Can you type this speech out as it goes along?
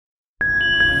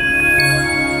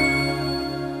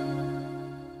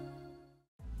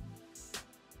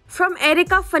From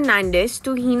Erika Fernandes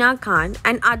to Hina Khan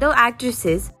and other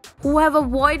actresses who have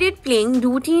avoided playing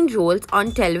routine roles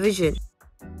on television.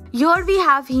 Here we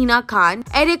have Hina Khan,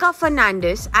 Erika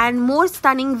Fernandes and more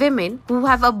stunning women who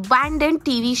have abandoned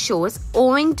TV shows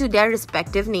owing to their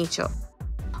respective nature.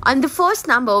 On the first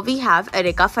number we have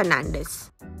Erika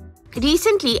Fernandes.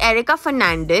 Recently, Erika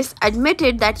Fernandes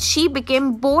admitted that she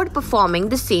became bored performing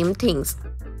the same things.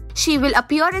 She will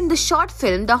appear in the short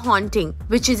film The Haunting,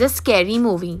 which is a scary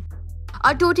movie.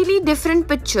 A totally different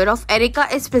picture of Erika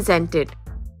is presented.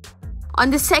 On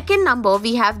the second number,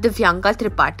 we have Divyanka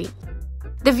Tripathi.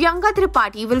 Divyanka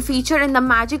Tripathi will feature in The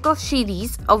Magic of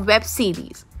series, a web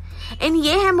series. In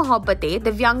Ye Hai Mohabbatein,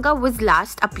 Divyanka was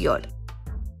last appeared.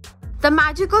 The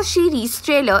Magic of series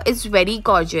trailer is very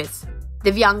gorgeous.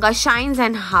 Divyanka shines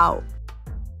and how.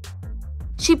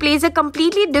 She plays a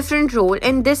completely different role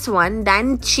in this one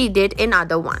than she did in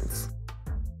other ones.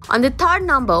 On the third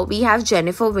number, we have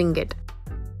Jennifer Winget.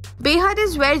 Behad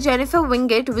is where Jennifer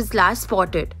Winget was last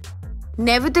spotted.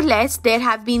 Nevertheless, there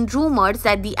have been rumors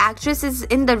that the actress is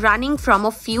in the running from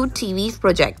a few TV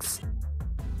projects.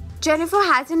 Jennifer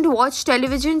hasn't watched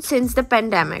television since the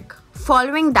pandemic.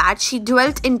 Following that, she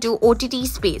dwelt into OTT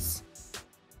space.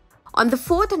 On the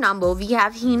fourth number, we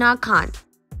have Hina Khan.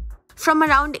 From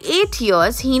around 8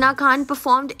 years, Hina Khan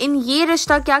performed in Ye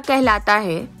Rishta Kya Kehlata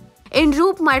Hai, in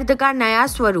Roop Mard Ka Naya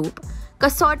Swaroop,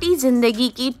 Kasauti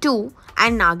Zindagi Ki 2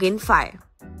 and Nagin 5.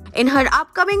 In her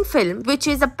upcoming film, which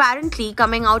is apparently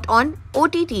coming out on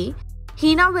OTT,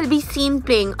 Hina will be seen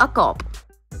playing a cop.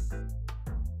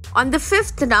 On the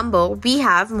fifth number, we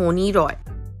have Moni Roy.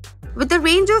 With a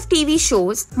range of TV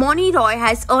shows, Moni Roy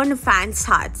has earned fans'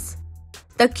 hearts.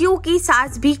 The Kyunki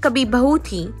Saas-bahu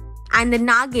thi and the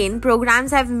Nagin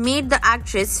programs have made the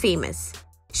actress famous.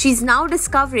 She's now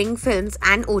discovering films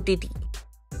and OTT.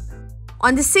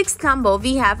 On the sixth number,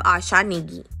 we have Asha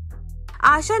Negi.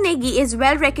 Asha Negi is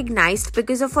well recognized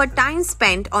because of her time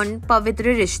spent on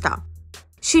Pavitra Rishta.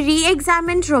 She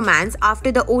re-examined romance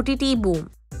after the OTT boom,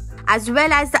 as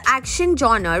well as the action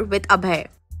genre with Abhay.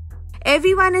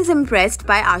 Everyone is impressed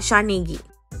by Asha Negi.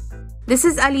 This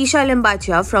is Alisha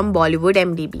Limbachia from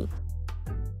BollywoodMDB.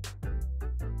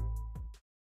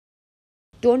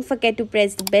 Don't forget to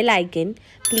press the bell icon.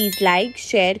 Please like,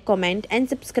 share, comment and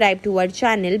subscribe to our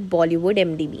channel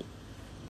BollywoodMDB.